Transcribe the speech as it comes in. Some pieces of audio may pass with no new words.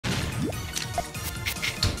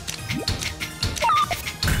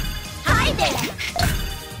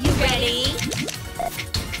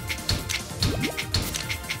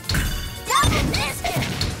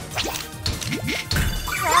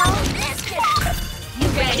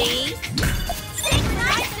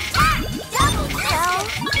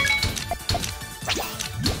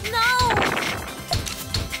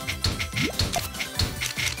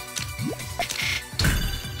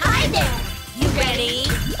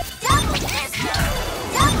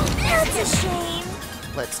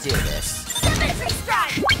Let's do this. Symmetry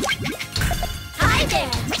strike! Hi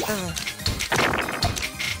there!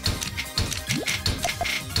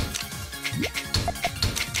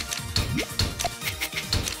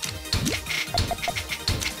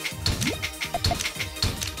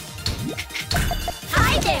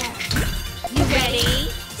 Hi there! You ready?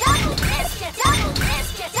 Double biscuit! Double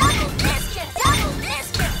biscuit! Double biscuit! Double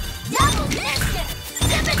biscuit! Double biscuit!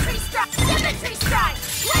 Symmetry strike! Symmetry strike!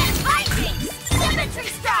 Land Vikings! Symmetry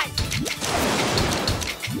strike!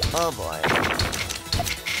 Oh boy.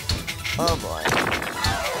 Oh boy.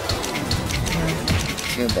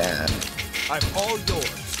 Too bad. I'm all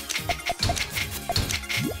yours.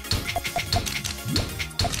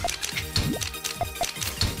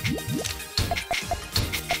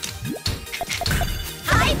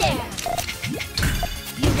 Hi there!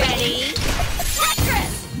 You ready?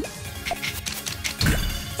 Tetris!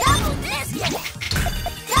 Double biscuit!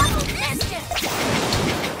 Double biscuit!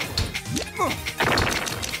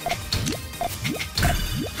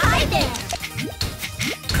 Hi there!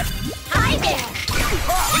 Hi there!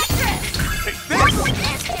 Tetris! Take Double this!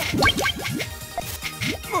 biscuit!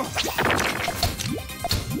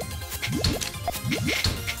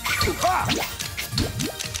 Ha!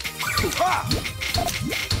 Ha!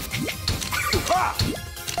 Ha!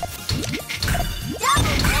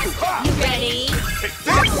 Double biscuit! You ready? Take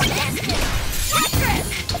Double this! biscuit! Tetris!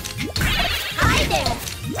 Hi there!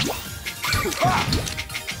 Ha!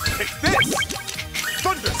 Take this!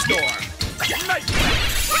 Thunderstorm! Nightmare!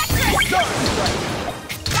 Tetris!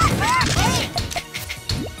 Starstrike!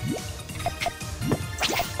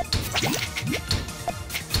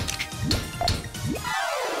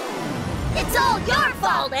 It's all your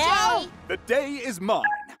fault, Jay! The day is mine.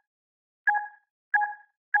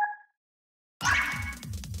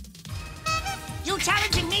 You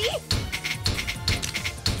challenging me?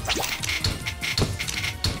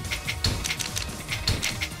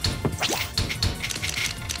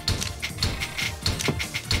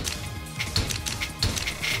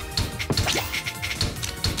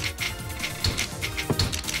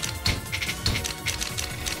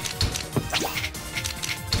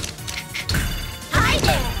 Hi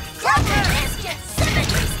there! Double biscuit!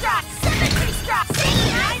 Symmetry strike! Symmetry strike!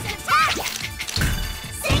 Synchronized attack!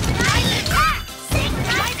 Synchronized attack!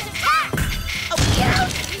 Synchronized attack! Oh, yeah!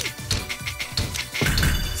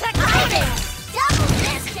 Check hi there! Double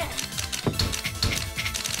biscuit!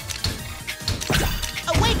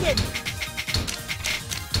 Awaken!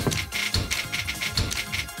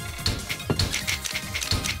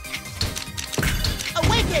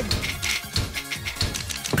 Awaken!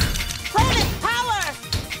 Planet power!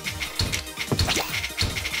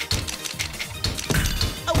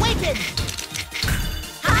 Awaken!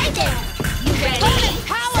 Hi there! You ready? Planet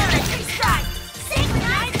power! Symmetry strike!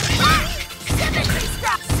 Synchronized attack! Symmetry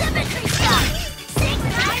strike! Symmetry strike!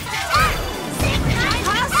 Synchronized attack! Synchronized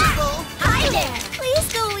attack! Hi there! Please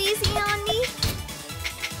go easy on me.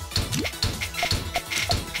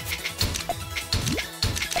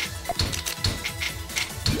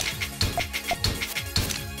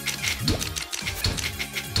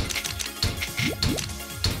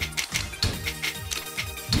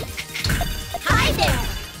 Hi there!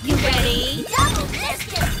 You ready? Double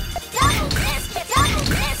biscuit! Double biscuit! Double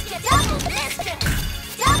biscuit! Double biscuit!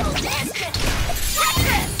 Double biscuit!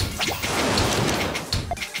 Tetris!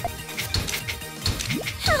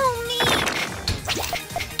 Help me!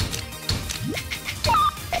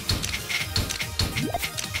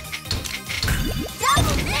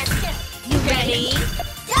 Double biscuit! You ready?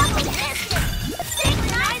 Double biscuit!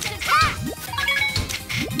 Synchronized attack!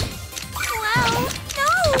 Wow!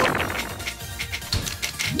 No!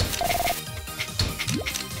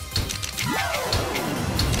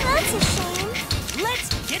 That's a shame. Let's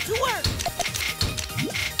get to work.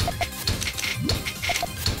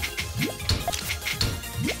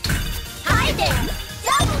 Hi there.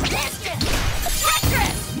 Double biscuit.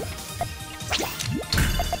 Tetris.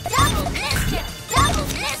 Double biscuit. Double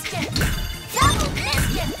biscuit. Double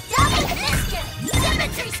biscuit. Double biscuit.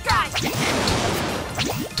 Symmetry strike.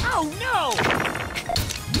 Oh no!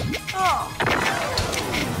 Oh.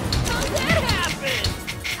 How'd that happen?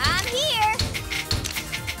 I'm here.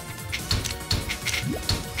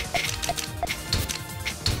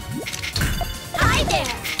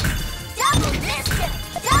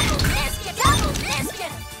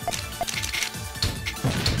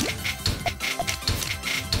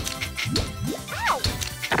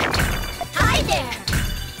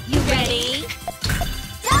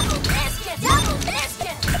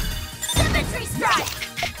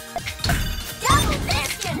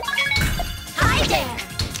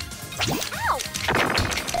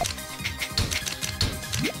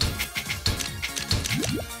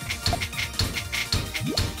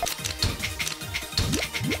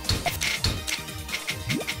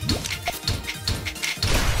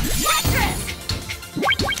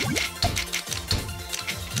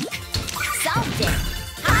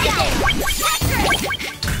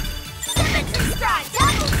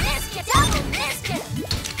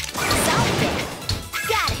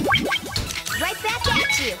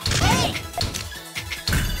 Hey!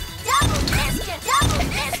 Double biscuit! Double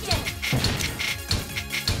biscuit!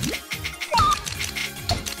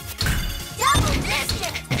 Double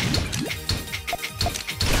biscuit!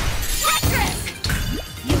 Tetris!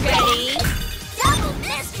 You ready? Double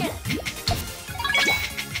biscuit!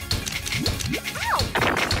 Ow!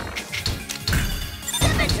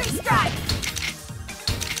 Symmetry strike!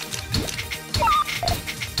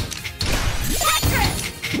 Tetris!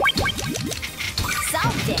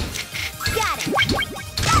 Solved it. Got it.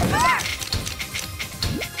 That hurt!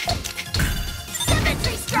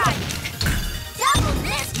 Symmetry strike! Double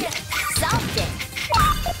biscuit! Solved it.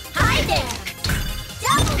 Hi there!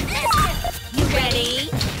 Double biscuit! You ready?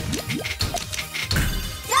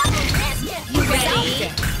 Double biscuit! You ready? Solved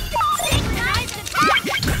it. Synchronized attack!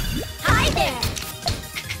 Hi there!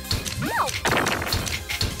 Ow!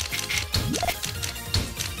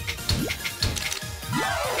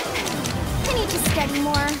 I need to study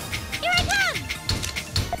more. Here I come!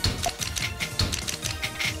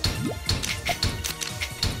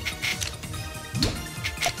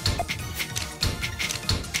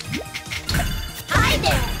 Hi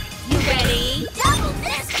there! You ready? Double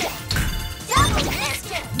biscuit! Double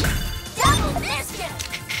biscuit! Double biscuit!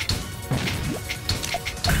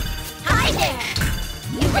 Hi there!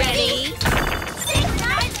 You ready?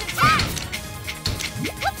 Synchronized attack!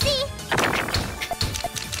 Whoopsie!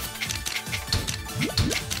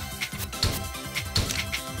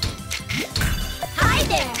 Hi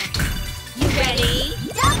there! You ready?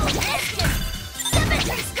 Double biscuit!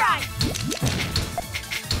 Symmetry strike!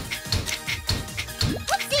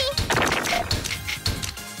 Whoopsie!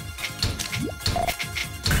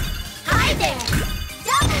 Hi there!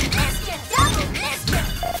 Double biscuit! Double biscuit!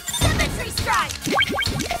 Symmetry strike!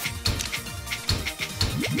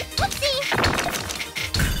 Whoopsie!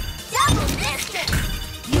 Double biscuit!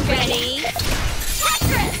 You ready?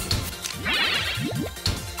 Tetris!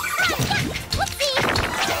 Whoopsie!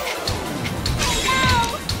 No!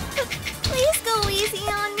 Please go easy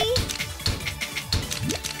on me.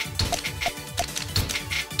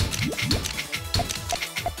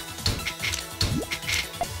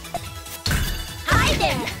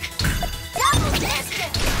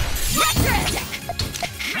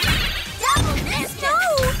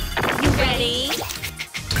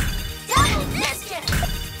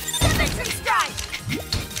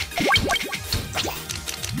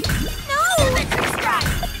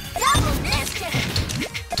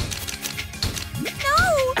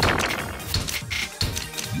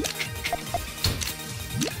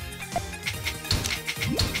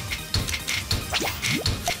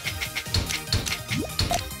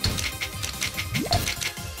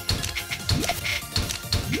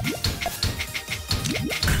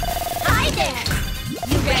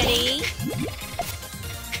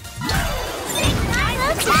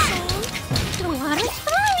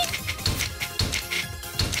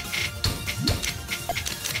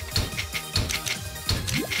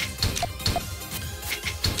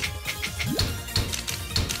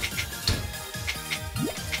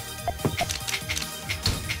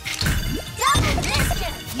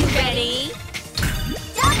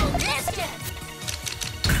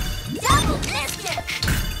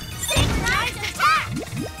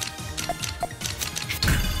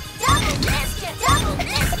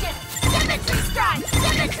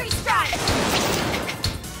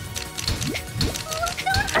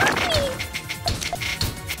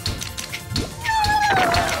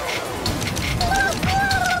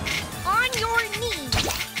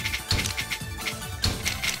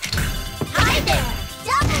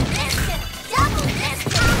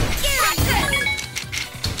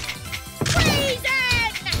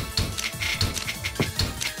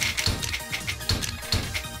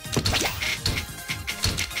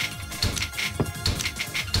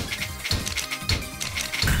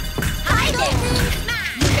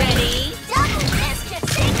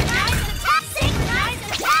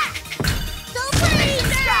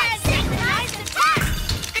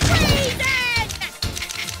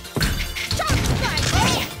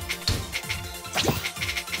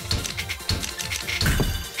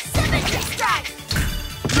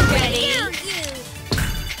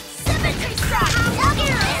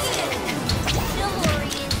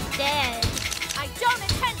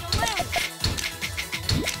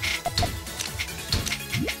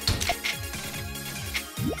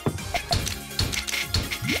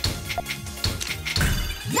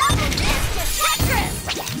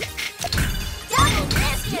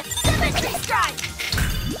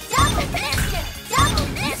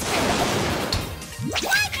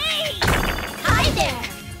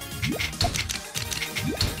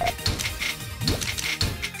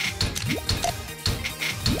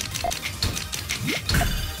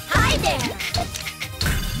 there!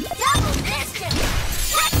 Double mischief!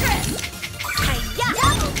 Tetris! Hi-ya!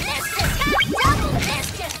 Double mischief! Double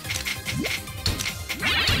mischief!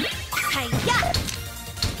 Hi-ya!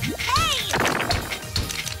 Hey!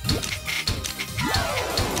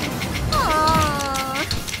 Aww.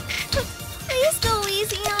 Please go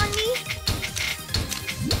easy on me.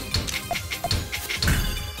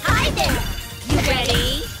 Hi there! You ready?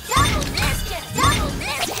 Double mischief! Double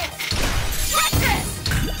mischief! Tetris!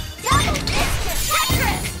 Double mischief!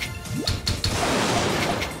 Tetris!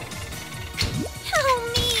 Help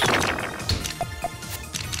me.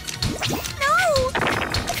 No.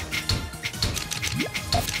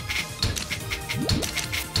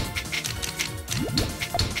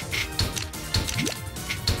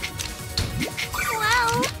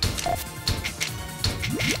 Wow.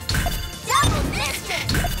 Double mischief!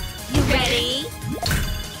 You ready?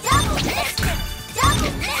 Double mischief!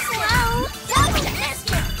 Double mischief! Wow. Double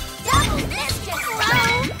mischief! Double mischief!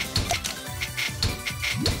 Wow.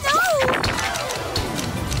 No.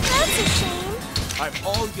 That's a shame. I'm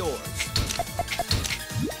all yours.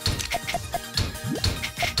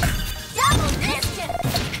 Double mischief!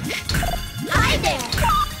 Hi there!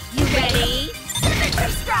 You ready?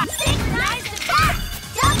 Symmetry strike! Synchronized attack!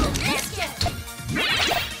 Double mischief!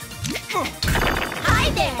 Hi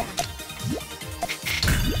there!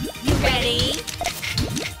 You ready?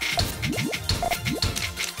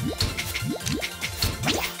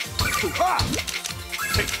 Ha!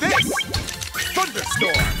 Take this!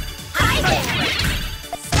 Thunderstorm! Hi there!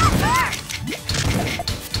 Stop her!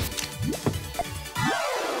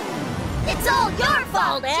 It's all your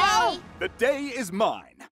fault, Jay! The day is mine.